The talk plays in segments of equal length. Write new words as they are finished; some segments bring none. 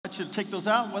you to take those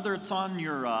out, whether it's on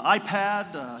your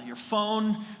iPad, your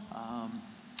phone.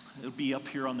 It'll be up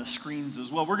here on the screens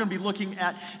as well. We're going to be looking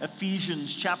at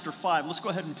Ephesians chapter 5. Let's go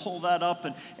ahead and pull that up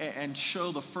and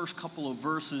show the first couple of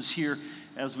verses here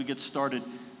as we get started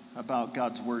about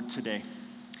God's word today.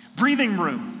 Breathing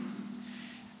room.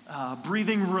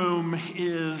 Breathing room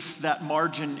is that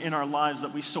margin in our lives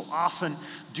that we so often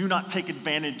do not take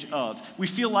advantage of. We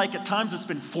feel like at times it's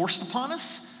been forced upon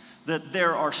us, that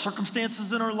there are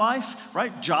circumstances in our life,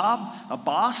 right? Job, a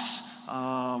boss,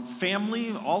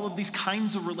 family, all of these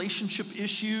kinds of relationship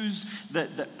issues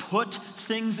that put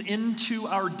things into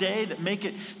our day that make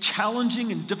it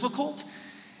challenging and difficult.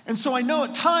 And so I know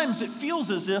at times it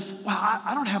feels as if, wow,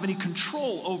 I don't have any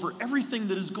control over everything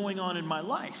that is going on in my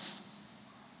life.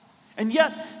 And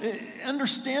yet,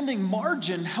 understanding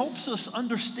margin helps us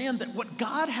understand that what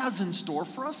God has in store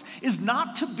for us is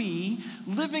not to be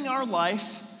living our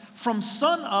life from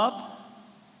sun up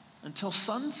until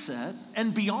sunset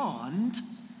and beyond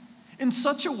in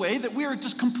such a way that we are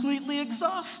just completely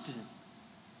exhausted.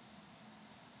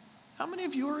 How many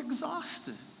of you are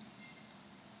exhausted?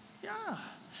 Yeah.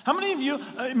 How many of you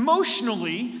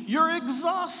emotionally, you're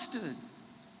exhausted?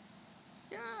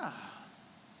 Yeah.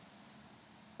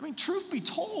 I mean, truth be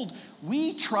told,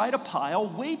 we try to pile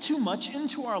way too much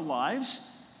into our lives,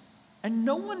 and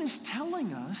no one is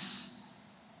telling us,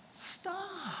 stop.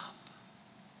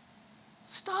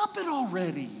 Stop it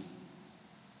already.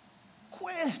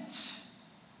 Quit.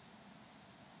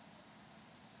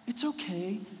 It's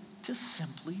okay to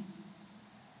simply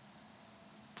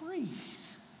breathe.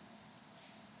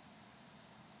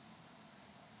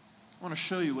 I want to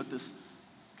show you what this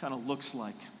kind of looks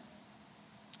like.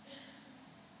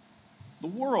 The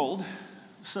world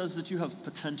says that you have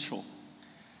potential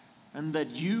and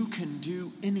that you can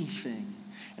do anything.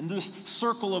 And this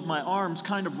circle of my arms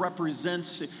kind of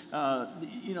represents,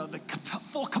 the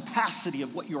full capacity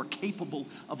of what you are capable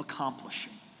of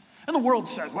accomplishing. And the world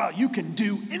says, well, you can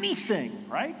do anything,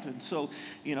 right? And so,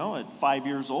 at 5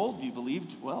 years old, you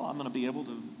believed, well, I'm going to be able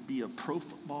to be a pro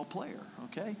football player,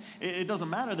 okay? It doesn't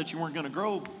matter that you weren't going to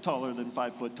grow taller than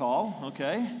 5 foot tall,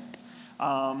 okay?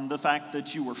 The fact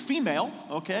that you were female,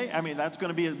 okay? I mean, that's going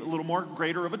to be a little more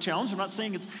greater of a challenge. I'm not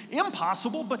saying it's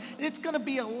impossible, but it's going to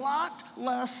be a lot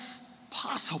less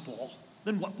possible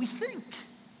than what we think.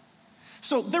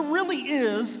 So there really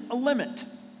is a limit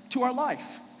to our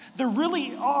life. There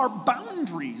really are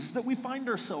boundaries that we find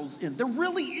ourselves in. There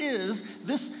really is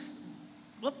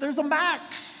there's a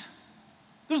max.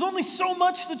 There's only so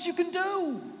much that you can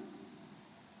do.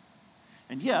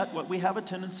 And yet, what we have a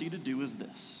tendency to do is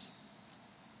this.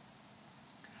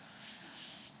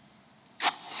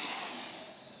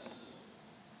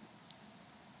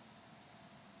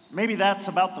 Maybe that's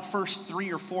about the first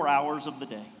 3 or 4 hours of the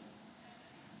day,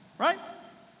 right?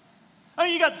 I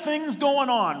mean, you got things going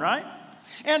on, right?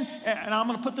 And I'm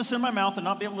going to put this in my mouth and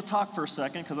not be able to talk for a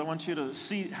second because I want you to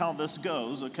see how this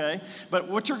goes, okay? But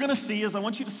what you're going to see is I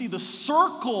want you to see the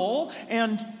circle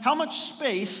and how much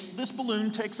space this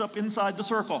balloon takes up inside the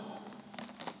circle.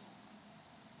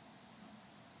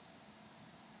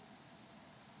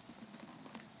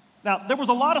 Now, there was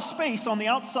a lot of space on the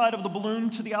outside of the balloon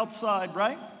to the outside,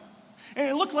 right? And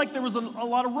it looked like there was a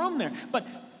lot of room there. But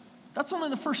that's only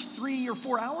the first 3 or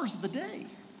 4 hours of the day.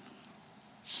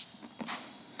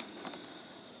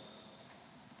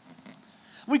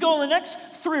 We go in the next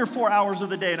 3 or 4 hours of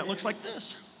the day, and it looks like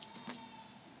this.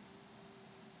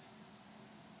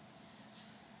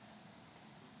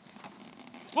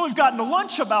 Well, we've gotten to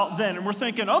lunch about then, and we're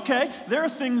thinking, okay, there are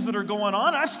things that are going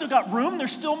on. I've still got room.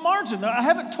 There's still margin. I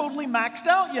haven't totally maxed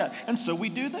out yet. And so we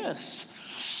do this.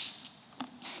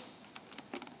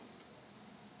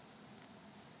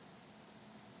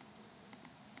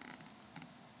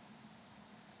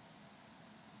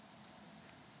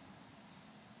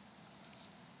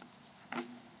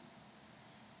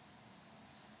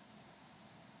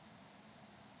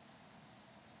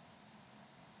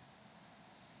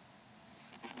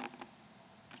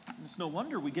 It's no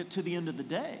wonder we get to the end of the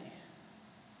day.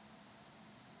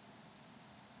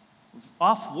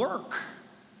 Off work.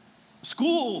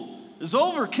 School is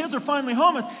over. Kids are finally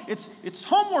home. It's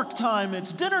homework time.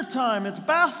 It's dinner time. It's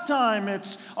bath time.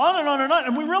 It's on and on and on.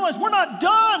 And we realize we're not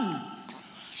done.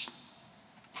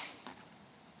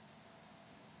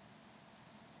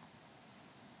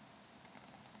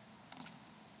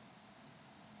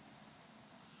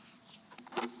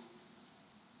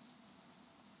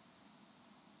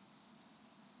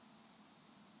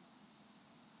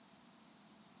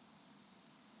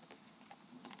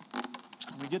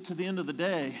 We get to the end of the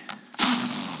day.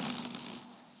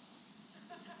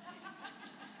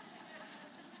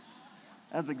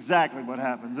 That's exactly what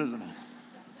happens, isn't it?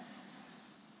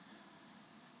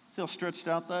 See how stretched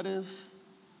out that is?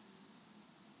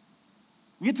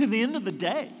 We get to the end of the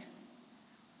day,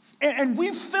 and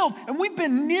we've filled, and we've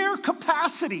been near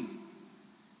capacity.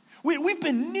 We've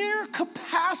been near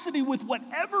capacity with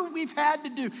whatever we've had to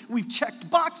do. We've checked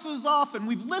boxes off, and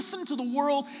we've listened to the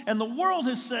world, and the world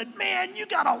has said, man, you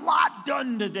got a lot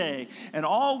done today. And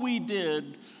all we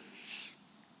did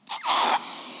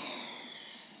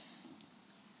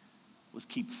was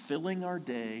keep filling our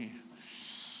day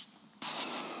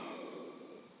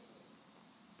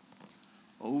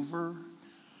over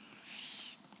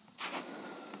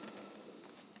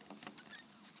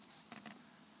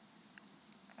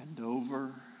and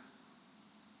over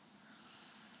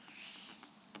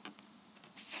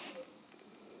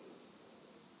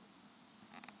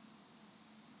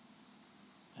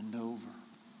and over.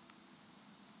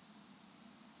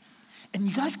 And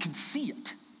you guys can see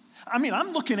it. I mean,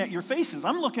 I'm looking at your faces.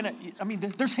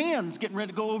 There's hands getting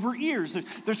ready to go over ears.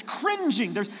 There's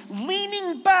cringing. There's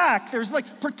leaning back. There's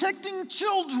like protecting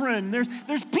children.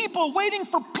 There's people waiting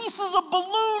for pieces of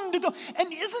balloon to go.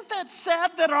 And isn't that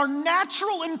sad that our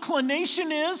natural inclination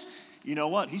is, you know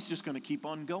what? He's just going to keep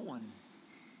on going.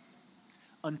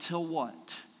 Until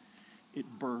what? It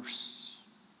bursts.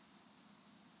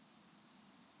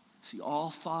 See,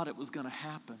 all thought it was going to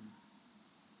happen.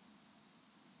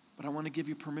 But I want to give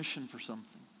you permission for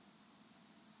something.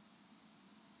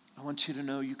 I want you to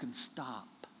know you can stop.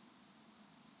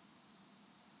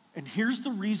 And here's the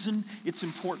reason it's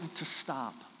important to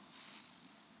stop.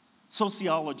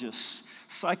 Sociologists,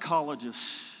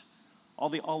 psychologists, all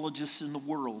the ologists in the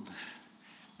world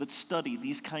that study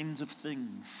these kinds of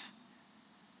things,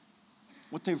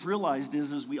 what they've realized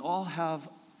is we all have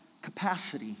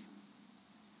capacity.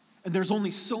 And there's only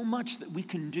so much that we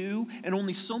can do and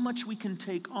only so much we can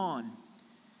take on.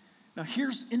 Now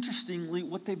here's, interestingly,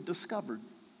 what they've discovered.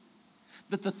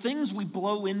 That the things we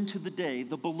blow into the day,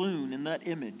 the balloon in that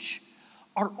image,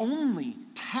 are only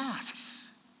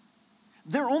tasks.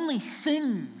 They're only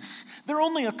things. They're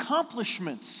only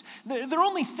accomplishments. They're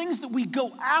only things that we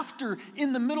go after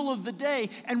in the middle of the day.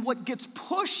 And what gets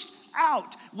pushed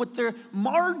out, what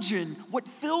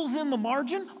fills in the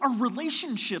margin are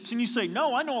relationships. And you say,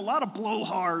 no, I know a lot of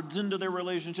blowhards into their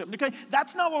relationship. Okay,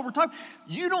 that's not what we're talking.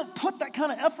 You don't put that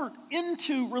kind of effort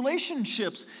into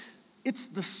relationships. It's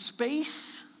the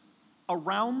space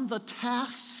around the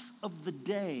tasks of the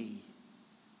day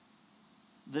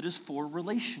that is for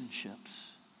relationships.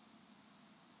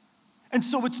 And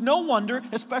so it's no wonder,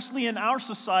 especially in our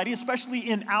society, especially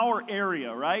in our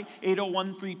area, right?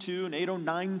 80132 and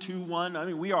 80921. I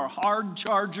mean, we are hard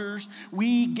chargers.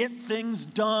 We get things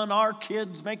done. Our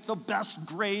kids make the best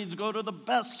grades, go to the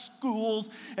best schools,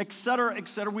 et cetera, et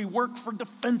cetera. We work for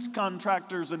defense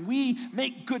contractors, and we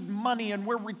make good money, and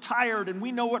we're retired, and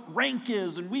we know what rank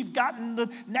is, and we've gotten the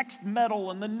next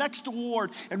medal and the next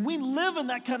award, and we live in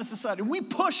that kind of society. And we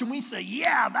push, and we say,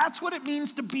 yeah, that's what it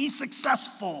means to be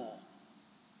successful.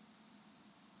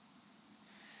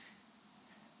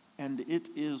 And it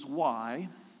is why,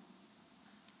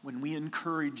 when we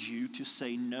encourage you to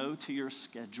say no to your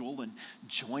schedule and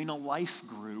join a life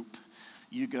group,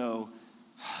 you go,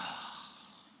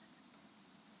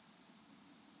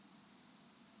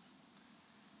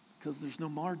 because there's no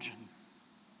margin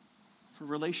for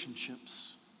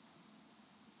relationships.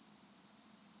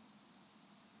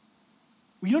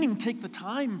 You don't even take the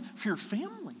time for your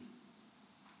family.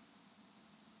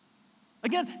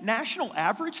 Again, national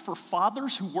average for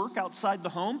fathers who work outside the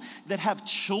home that have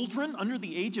children under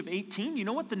the age of 18, you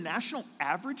know what the national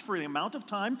average for the amount of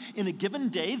time in a given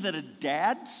day that a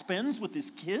dad spends with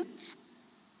his kids?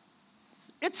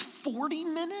 It's 40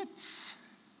 minutes.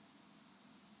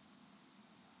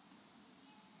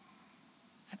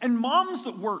 And moms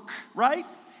that work, right?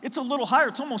 It's a little higher.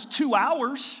 It's almost 2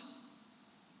 hours.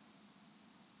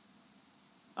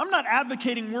 I'm not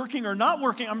advocating working or not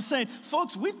working. I'm saying,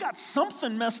 folks, we've got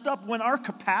something messed up when our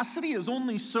capacity is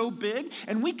only so big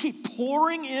and we keep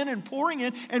pouring in,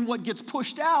 and what gets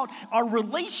pushed out are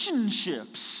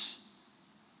relationships.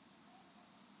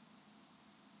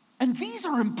 And these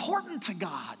are important to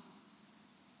God.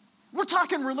 We're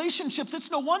talking relationships. It's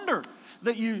no wonder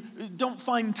that you don't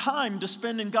find time to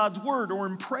spend in God's word or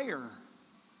in prayer.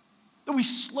 That we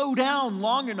slow down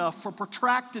long enough for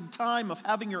protracted time of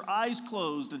having your eyes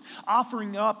closed and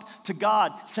offering up to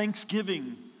God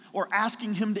thanksgiving or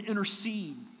asking him to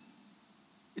intercede.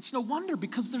 It's no wonder,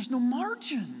 because there's no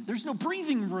margin. There's no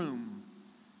breathing room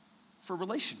for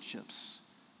relationships.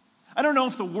 I don't know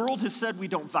if the world has said we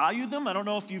don't value them. I don't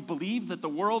know if you've believed that the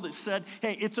world has said,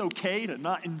 hey, it's okay to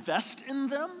not invest in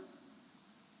them.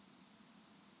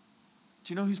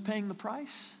 Do you know who's paying the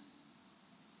price?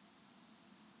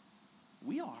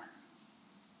 We are.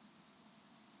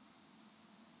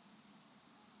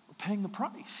 We're paying the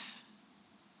price.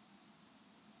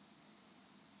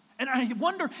 And I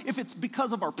wonder if it's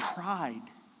because of our pride.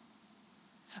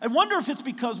 I wonder if it's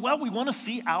because, well, we want to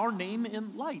see our name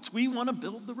in lights. We want to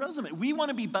build the resume. We want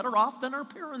to be better off than our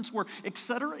parents were, et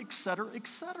cetera, et cetera, et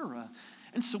cetera.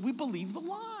 And so we believe the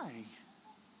lie.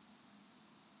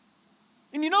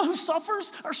 And you know who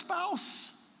suffers? Our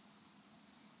spouse.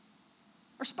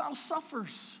 Our spouse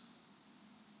suffers.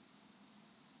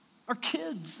 Our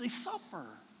kids, they suffer.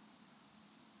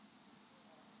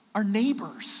 Our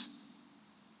neighbors.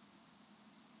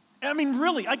 I mean,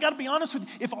 really, I got to be honest with you.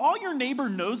 If all your neighbor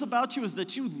knows about you is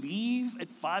that you leave at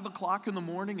 5 o'clock in the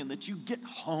morning and that you get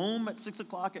home at 6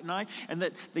 o'clock at night and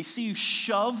that they see you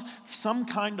shove some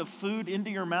kind of food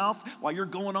into your mouth while you're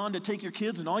going on to take your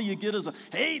kids and all you get is a,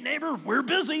 hey, neighbor, we're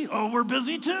busy. Oh, we're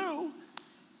busy too.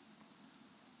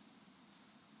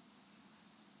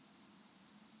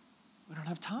 We don't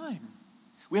have time.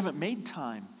 We haven't made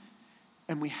time.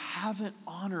 And we haven't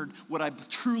honored what I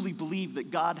truly believe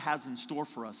that God has in store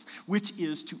for us, which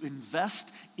is to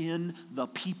invest in the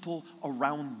people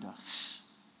around us.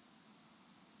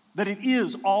 That it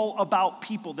is all about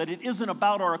people, that it isn't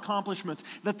about our accomplishments,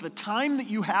 that the time that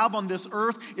you have on this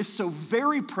earth is so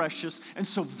very precious and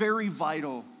so very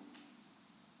vital.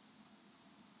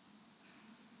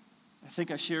 I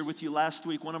think I shared with you last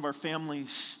week, one of our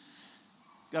families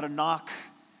got a knock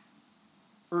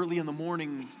early in the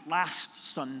morning last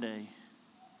Sunday,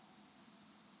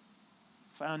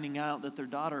 finding out that their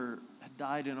daughter had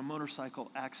died in a motorcycle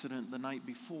accident the night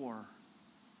before.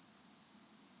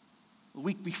 The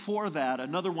week before that,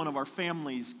 another one of our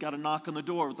families got a knock on the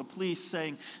door with the police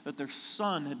saying that their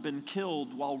son had been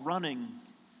killed while running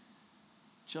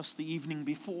just the evening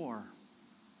before.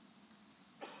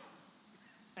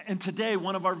 And today,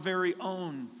 one of our very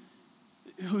own,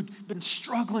 who'd been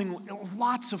struggling with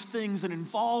lots of things and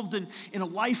involved in a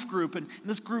life group. And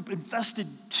this group invested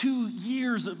 2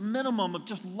 years at minimum of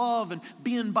just love and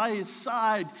being by his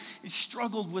side. He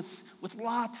struggled with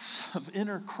lots of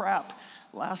inner crap.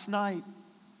 Last night,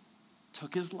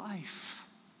 took his life.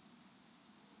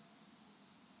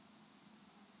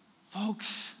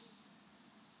 Folks,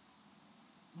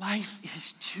 life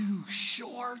is too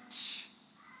short.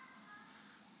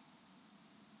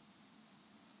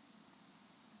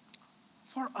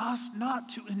 For us not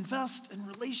to invest in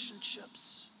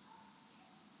relationships.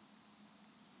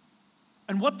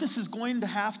 And what this is going to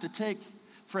have to take,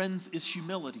 friends, is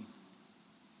humility.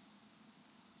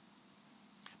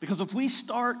 Because if we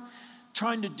start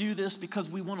trying to do this because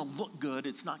we want to look good,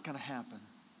 it's not going to happen.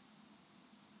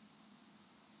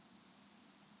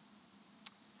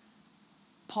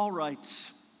 Paul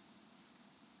writes,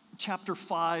 chapter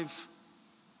 5,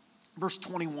 verse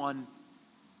 21,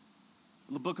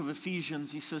 the book of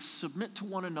Ephesians, he says, submit to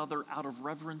one another out of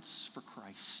reverence for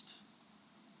Christ.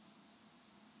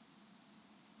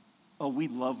 Oh, we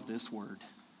love this word.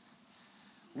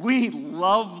 We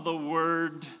love the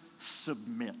word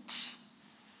submit.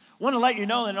 I want to let you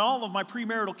know that in all of my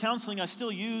premarital counseling, I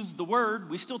still use the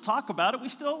word. We still talk about it. We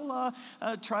still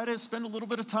try to spend a little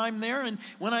bit of time there. And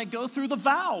when I go through the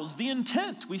vows, the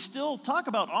intent, we still talk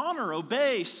about honor,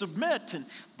 obey, submit. And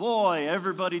boy,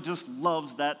 everybody just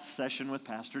loves that session with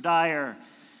Pastor Dyer.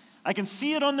 I can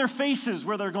see it on their faces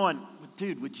where they're going,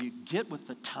 dude, would you get with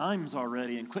the times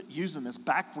already and quit using this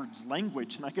backwards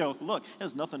language? And I go, look, it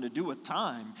has nothing to do with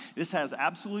time. This has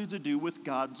absolutely to do with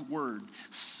God's word.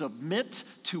 Submit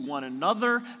to one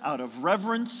another out of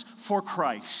reverence for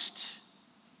Christ.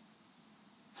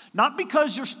 Not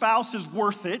because your spouse is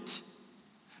worth it.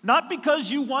 Not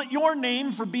because you want your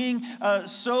name for being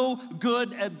so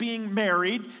good at being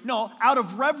married. No, out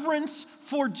of reverence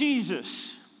for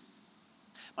Jesus.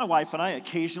 My wife and I,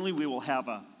 occasionally, we will have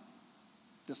a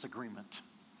disagreement.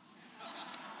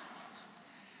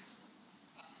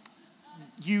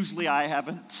 Usually I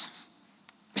haven't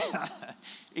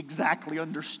exactly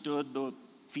understood the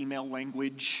female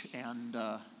language and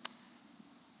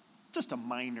just a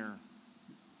minor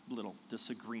little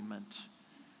disagreement.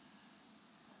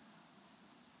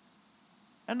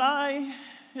 And I,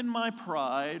 in my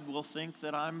pride, will think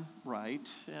that I'm right,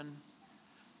 and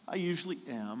I usually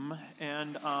am,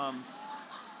 and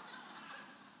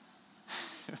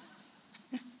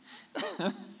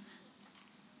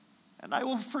and I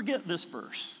will forget this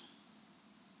verse.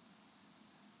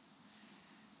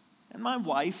 And my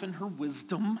wife, in her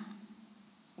wisdom,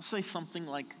 will say something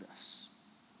like this.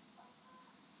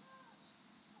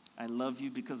 I love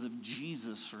you because of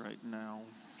Jesus right now.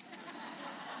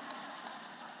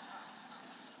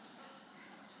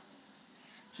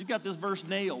 She's got this verse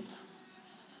nailed.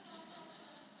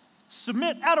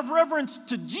 Submit out of reverence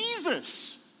to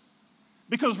Jesus.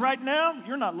 Because right now,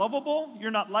 you're not lovable,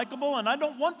 you're not likable, and I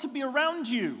don't want to be around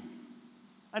you.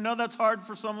 I know that's hard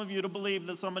for some of you to believe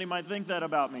that somebody might think that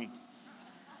about me.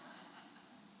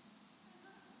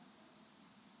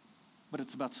 But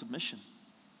it's about submission.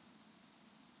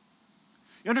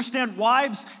 You understand,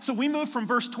 wives, so we moved from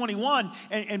verse 21,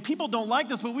 and people don't like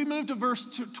this, but we moved to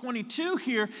verse 22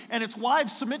 here, and it's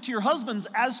wives, submit to your husbands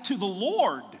as to the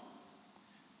Lord.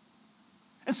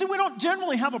 And see, we don't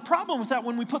generally have a problem with that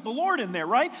when we put the Lord in there,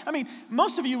 right? I mean,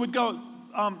 most of you would go,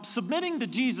 submitting to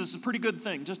Jesus is a pretty good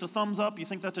thing. Just a thumbs up. You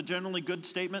think that's a generally good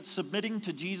statement? Submitting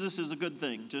to Jesus is a good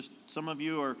thing. Just some of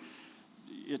you are,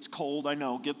 it's cold, I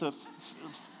know. Get the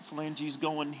phalanges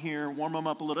going here, warm them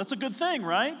up a little. That's a good thing,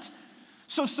 right?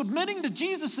 So submitting to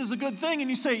Jesus is a good thing. And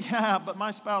you say, yeah, but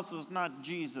my spouse is not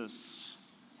Jesus.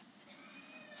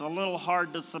 It's a little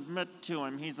hard to submit to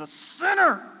him. He's a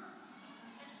sinner.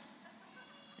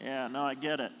 Yeah, no, I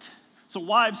get it. So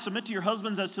wives, submit to your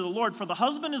husbands as to the Lord, for the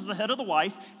husband is the head of the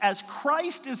wife, as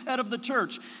Christ is head of the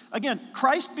church. Again,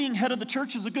 Christ being head of the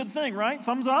church is a good thing, right?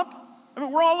 Thumbs up? I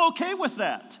mean, we're all okay with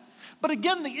that. But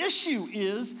again, the issue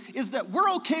is that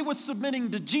we're okay with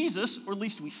submitting to Jesus, or at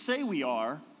least we say we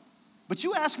are, but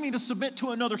you ask me to submit to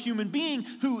another human being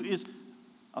who is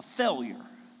a failure,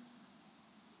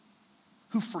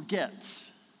 who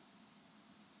forgets,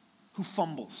 who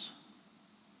fumbles,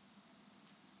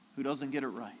 who doesn't get it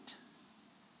right.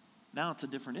 Now it's a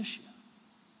different issue.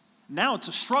 Now it's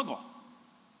a struggle.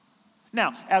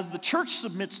 Now, as the church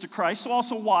submits to Christ, so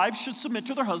also wives should submit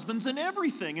to their husbands in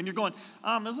everything. And you're going,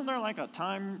 isn't there like a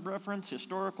time reference,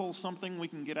 historical, something we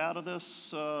can get out of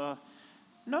this?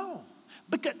 No.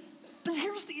 But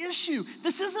here's the issue.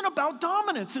 This isn't about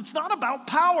dominance. It's not about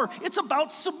power. It's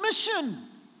about submission.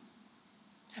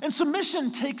 And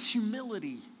submission takes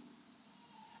humility.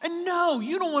 And no,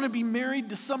 you don't want to be married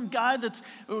to some guy that's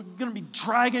going to be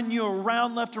dragging you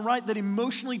around left and right, that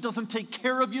emotionally doesn't take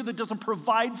care of you, that doesn't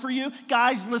provide for you.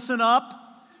 Guys, listen up.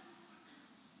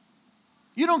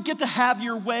 You don't get to have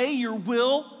your way, your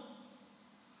will.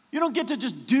 You don't get to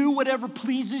just do whatever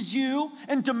pleases you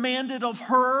and demand it of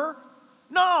her.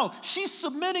 No, she's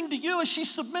submitting to you as she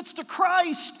submits to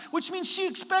Christ, which means she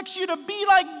expects you to be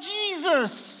like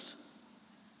Jesus.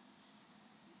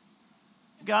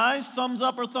 Guys, thumbs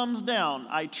up or thumbs down.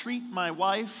 I treat my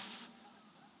wife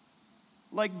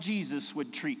like Jesus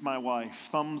would treat my wife.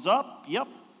 Thumbs up, yep.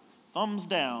 Thumbs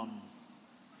down.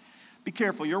 Be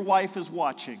careful, your wife is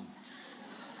watching.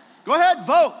 Go ahead,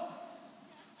 vote.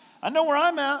 I know where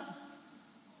I'm at.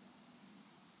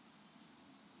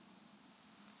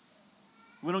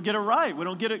 We don't get it right. We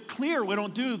don't get it clear. We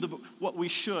don't do what we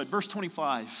should. Verse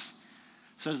 25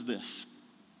 says this.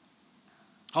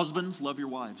 Husbands, love your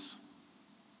wives,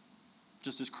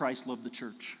 just as Christ loved the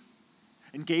church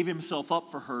and gave himself up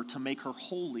for her to make her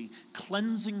holy,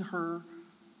 cleansing her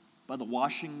by the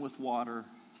washing with water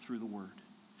through the word,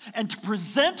 and to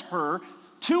present her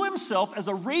to himself as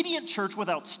a radiant church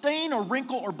without stain or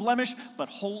wrinkle or blemish, but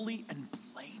holy and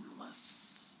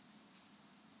blameless.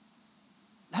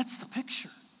 That's the picture.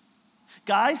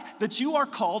 Guys, that you are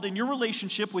called in your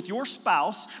relationship with your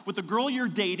spouse, with the girl you're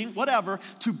dating, whatever,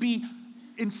 to be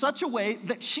in such a way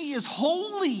that she is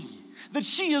holy, that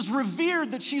she is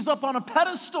revered, that she's up on a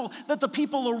pedestal, that the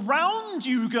people around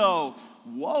you go,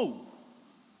 whoa.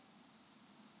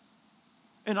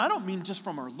 And I don't mean just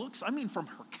from her looks, I mean from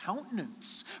her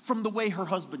countenance, from the way her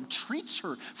husband treats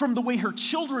her, from the way her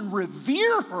children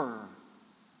revere her.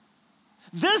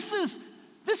 This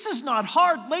is not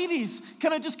hard. Ladies,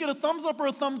 can I just get a thumbs up or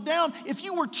a thumbs down? If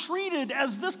you were treated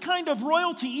as this kind of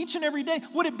royalty each and every day,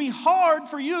 would it be hard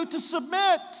for you to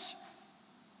submit?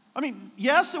 I mean,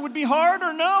 yes, it would be hard,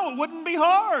 or no, it wouldn't be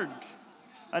hard.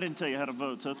 I didn't tell you how to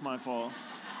vote, so that's my fault.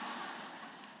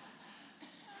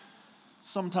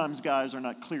 Sometimes guys are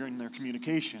not clearing their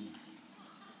communication.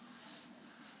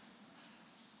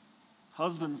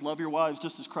 Husbands, love your wives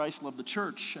just as Christ loved the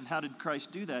church. And how did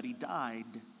Christ do that? He died.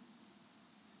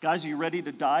 Guys, are you ready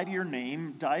to die to your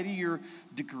name, die to your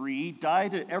degree, die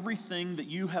to everything that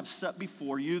you have set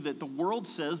before you, that the world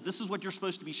says this is what you're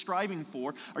supposed to be striving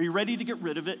for? Are you ready to get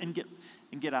rid of it and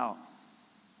get out?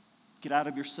 Get out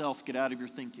of yourself, get out of your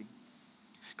thinking.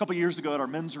 A couple years ago at our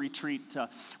men's retreat,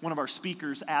 one of our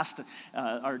speakers asked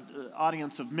our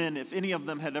audience of men if any of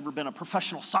them had ever been a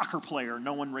professional soccer player.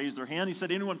 No one raised their hand. He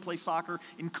said, anyone play soccer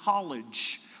in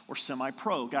college or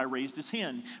semi-pro. Guy raised his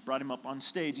hand, brought him up on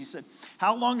stage. He said,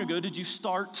 how long ago did you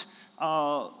start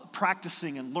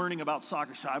practicing and learning about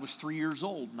soccer? So I was 3 years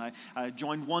old, and I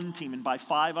joined one team, and by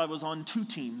 5 I was on 2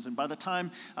 teams, and by the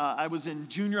time I was in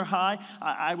junior high,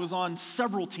 I was on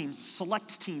several teams,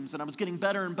 select teams, and I was getting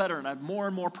better and better, and I had more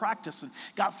and more practice, and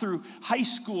got through high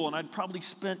school, and I'd probably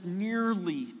spent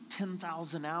nearly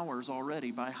 10,000 hours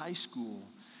already by high school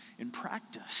in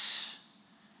practice.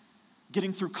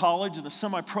 Getting through college in the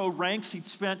semi-pro ranks, he'd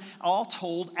spent, all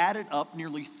told, added up,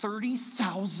 nearly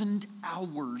 30,000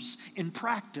 hours in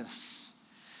practice.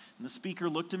 And the speaker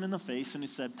looked him in the face and he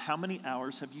said, how many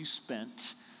hours have you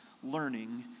spent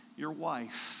learning your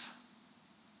wife?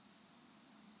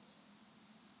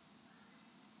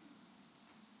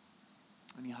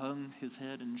 And he hung his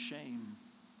head in shame,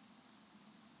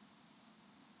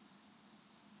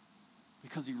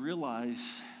 because he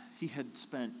realized he had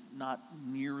spent not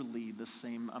nearly the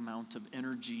same amount of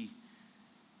energy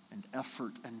and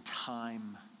effort and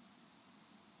time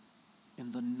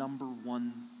in the number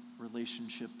one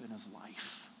relationship in his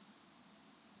life.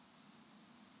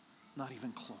 Not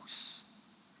even close.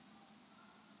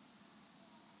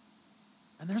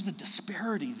 And there's a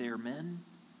disparity there, men.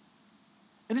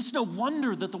 And it's no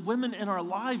wonder that the women in our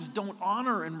lives don't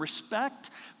honor and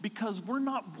respect, because we're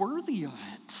not worthy of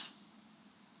it.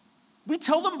 We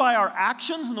tell them by our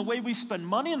actions and the way we spend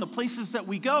money and the places that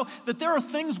we go that there are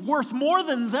things worth more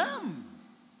than them.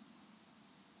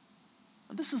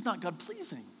 And this is not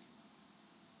God-pleasing.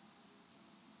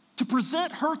 To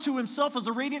present her to himself as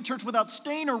a radiant church without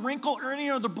stain or wrinkle or any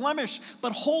other blemish,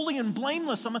 but holy and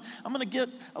blameless. I'm going to get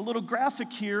a little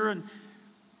graphic here. And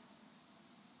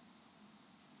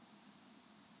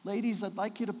ladies, I'd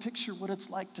like you to picture what it's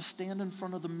like to stand in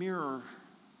front of the mirror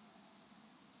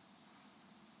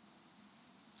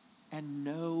and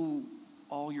know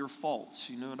all your faults.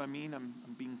 You know what I mean? I'm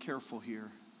being careful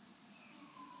here.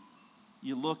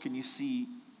 You look and you see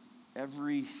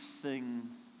everything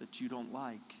that you don't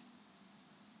like.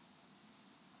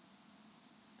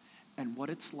 And what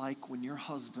it's like when your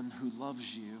husband, who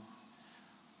loves you,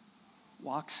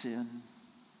 walks in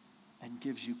and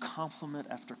gives you compliment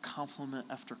after compliment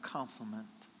after compliment,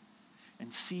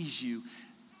 and sees you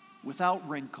without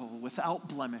wrinkle, without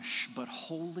blemish, but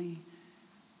holy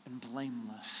and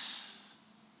blameless.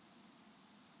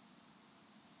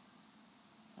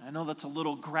 I know that's a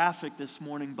little graphic this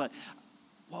morning, but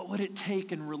what would it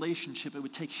take in relationship? It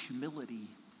would take humility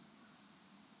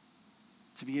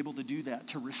to be able to do that,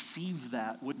 to receive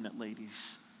that, wouldn't it,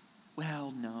 ladies?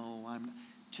 Well, no,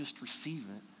 just receive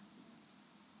it.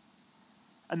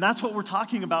 And that's what we're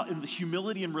talking about in the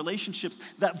humility in relationships,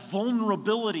 that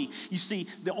vulnerability. You see,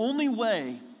 the only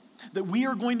way that we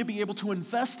are going to be able to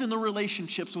invest in the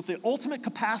relationships with the ultimate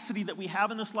capacity that we have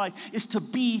in this life is to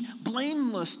be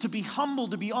blameless, to be humble,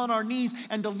 to be on our knees,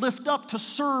 and to lift up, to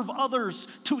serve others,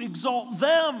 to exalt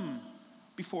them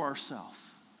before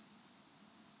ourselves.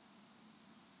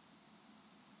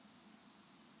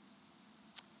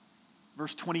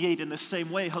 Verse 28, in the same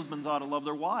way, husbands ought to love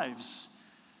their wives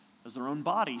as their own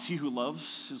bodies. He who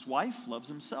loves his wife loves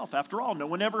himself. After all, no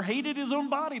one ever hated his own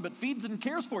body, but feeds and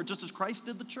cares for it, just as Christ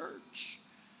did the church.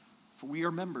 For we are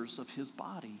members of his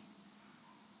body.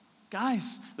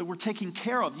 Guys, that we're taking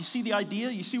care of. You see the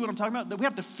idea? You see what I'm talking about? That we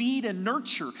have to feed and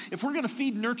nurture. If we're going to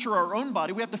feed and nurture our own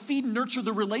body, we have to feed and nurture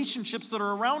the relationships that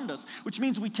are around us, which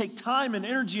means we take time and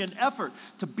energy and effort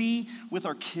to be with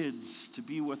our kids, to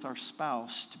be with our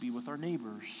spouse, to be with our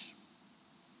neighbors.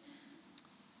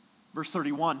 Verse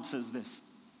 31 says this: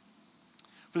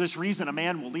 for this reason, a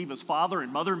man will leave his father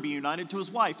and mother and be united to his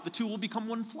wife. The two will become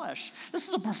one flesh. This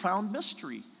is a profound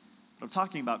mystery, but I'm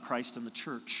talking about Christ and the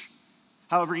church.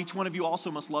 However, each one of you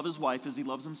also must love his wife as he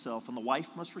loves himself, and the wife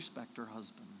must respect her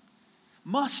husband.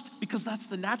 Must, because that's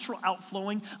the natural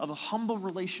outflowing of a humble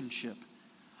relationship.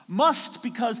 Must,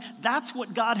 because that's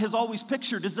what God has always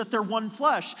pictured, is that they're one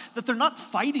flesh, that they're not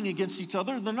fighting against each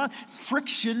other, they're not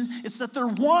friction, it's that they're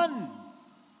one.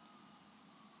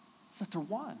 It's that they're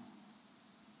one.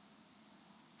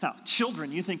 Now,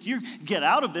 children, you think you get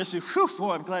out of this, whew,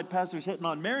 boy, I'm glad Pastor's hitting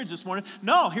on marriage this morning.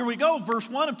 No, here we go, verse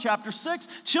 1 of chapter 6.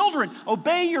 Children,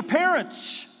 obey your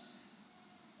parents.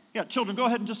 Yeah, children, go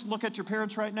ahead and just look at your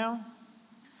parents right now.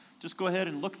 Just go ahead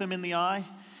and look them in the eye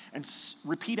and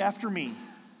repeat after me.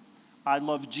 I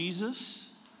love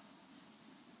Jesus,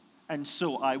 and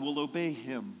so I will obey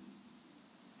him.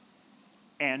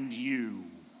 And you.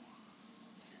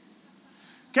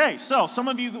 Okay, so some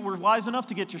of you were wise enough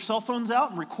to get your cell phones out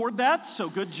and record that, so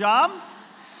good job.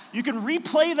 You can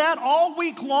replay that all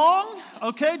week long,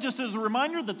 okay? Just as a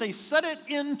reminder that they said it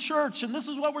in church. And this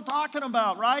is what we're talking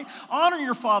about, right? Honor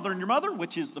your father and your mother,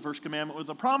 which is the first commandment with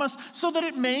a promise, so that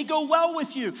it may go well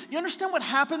with you. You understand what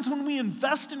happens when we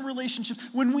invest in relationships?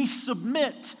 When we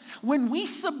submit. When we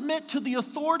submit to the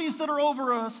authorities that are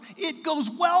over us, it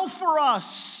goes well for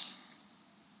us.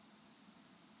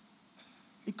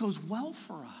 It goes well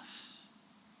for us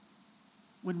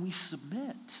when we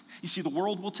submit. You see, the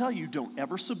world will tell you, don't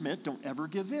ever submit, don't ever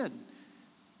give in.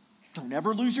 Don't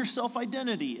ever lose your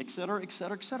self-identity, etc.,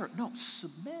 etc., etc. No,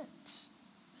 submit.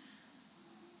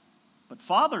 But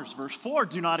fathers, verse 4,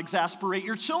 do not exasperate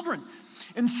your children.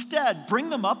 Instead, bring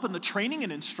them up in the training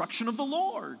and instruction of the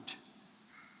Lord.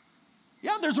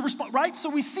 Yeah, there's a response, right?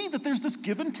 So we see that there's this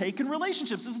give and take in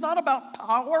relationships. It's not about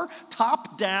power,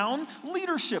 top-down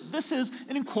leadership. This is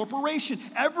an incorporation.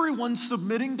 Everyone's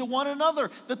submitting to one another,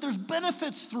 that there's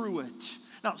benefits through it.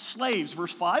 Now, slaves,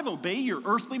 verse 5, obey your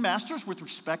earthly masters with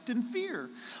respect and fear.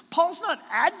 Paul's not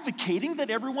advocating that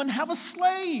everyone have a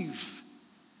slave.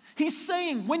 He's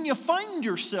saying when you find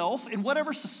yourself in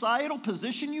whatever societal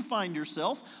position you find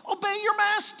yourself, obey your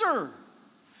master.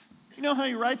 You know how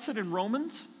he writes it in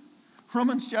Romans?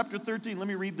 Romans chapter 13, let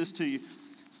me read this to you.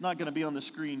 It's not going to be on the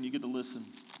screen, you get to listen.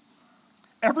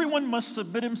 Everyone must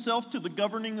submit himself to the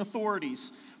governing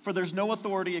authorities, for there's no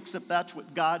authority except that's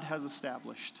what God has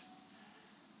established.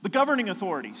 The governing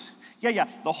authorities. Yeah,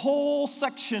 the whole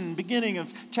section beginning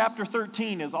of chapter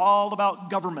 13 is all about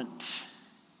government.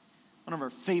 One of our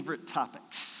favorite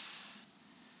topics,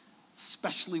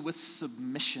 especially with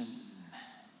submission.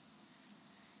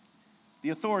 The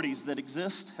authorities that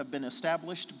exist have been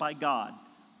established by God,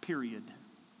 period.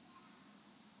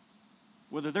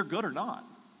 Whether they're good or not,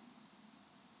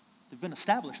 they've been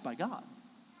established by God.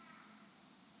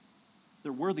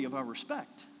 They're worthy of our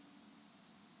respect.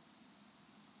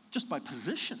 Just by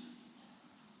position.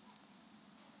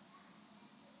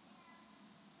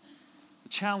 The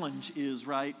challenge is,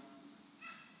 right,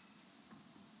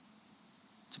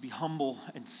 to be humble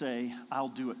and say, I'll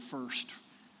do it first.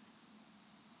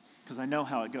 Because I know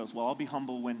how it goes. Well, I'll be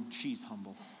humble when she's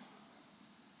humble.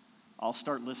 I'll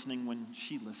start listening when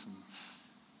she listens.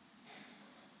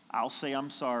 I'll say I'm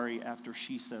sorry after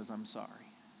she says I'm sorry.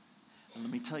 And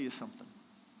let me tell you something.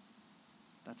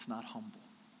 That's not humble.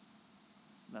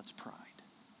 That's pride.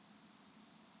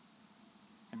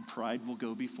 And pride will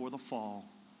go before the fall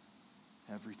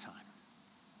every time.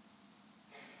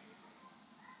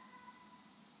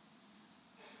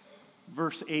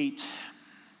 Verse 8.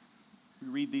 We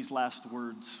read these last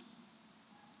words.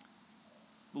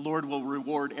 The Lord will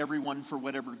reward everyone for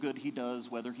whatever good he does,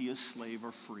 whether he is slave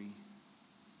or free.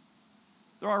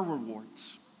 There are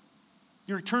rewards.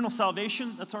 Your eternal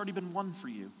salvation, that's already been won for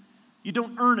you. You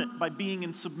don't earn it by being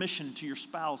in submission to your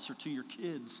spouse or to your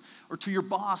kids or to your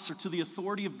boss or to the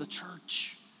authority of the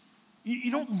church.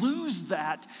 You don't lose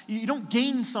that. You don't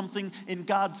gain something in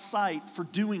God's sight for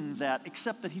doing that,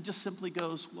 except that he just simply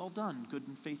goes, well done, good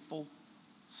and faithful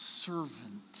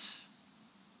servant.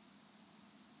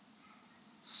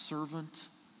 Servant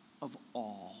of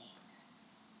all.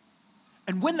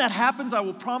 And when that happens, I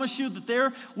will promise you that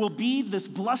there will be this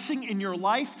blessing in your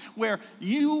life where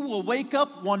you will wake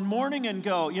up one morning and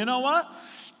go, you know what?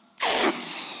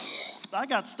 I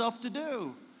got stuff to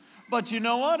do. But you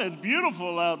know what? It's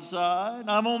beautiful outside.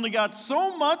 I've only got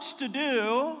so much to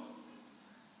do.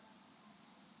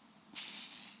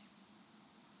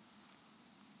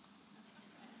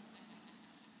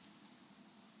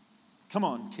 Come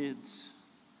on, kids.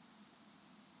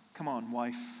 Come on,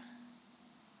 wife.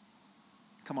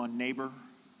 Come on, neighbor.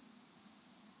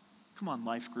 Come on,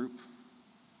 life group.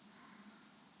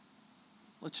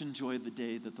 Let's enjoy the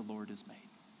day that the Lord has made.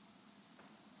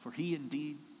 For he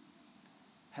indeed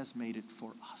has made it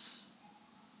for us.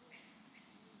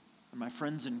 And my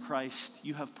friends in Christ,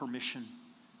 you have permission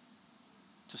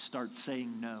to start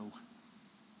saying no.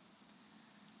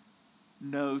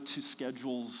 No to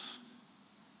schedules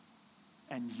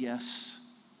and yes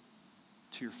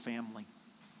to your family,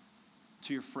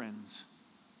 to your friends,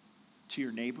 to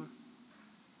your neighbor,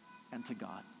 and to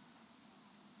God.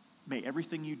 May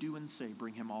everything you do and say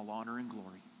bring him all honor and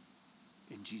glory.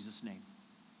 In Jesus' name,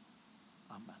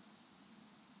 amen.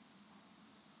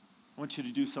 I want you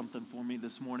to do something for me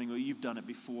this morning. Well, you've done it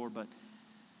before, but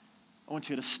I want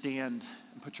you to stand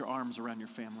and put your arms around your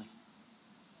family.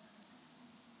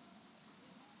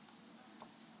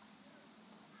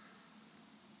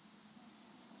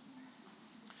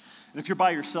 And if you're by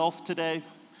yourself today,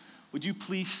 would you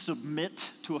please submit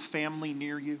to a family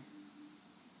near you?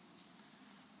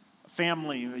 A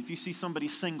family, if you see somebody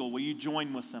single, will you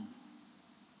join with them?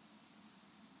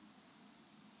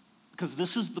 because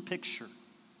this is the picture.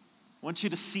 I want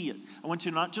you to see it. I want you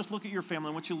to not just look at your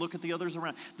family. I want you to look at the others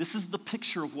around. This is the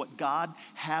picture of what God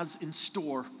has in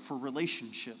store for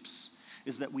relationships,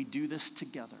 is that we do this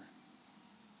together.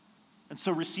 And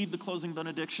so receive the closing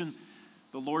benediction.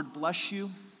 The Lord bless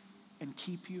you and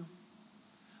keep you.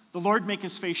 The Lord make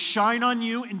his face shine on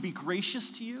you and be gracious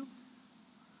to you.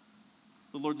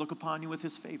 The Lord look upon you with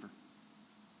his favor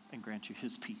and grant you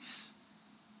his peace.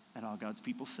 And all God's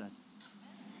people said,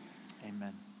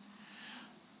 amen.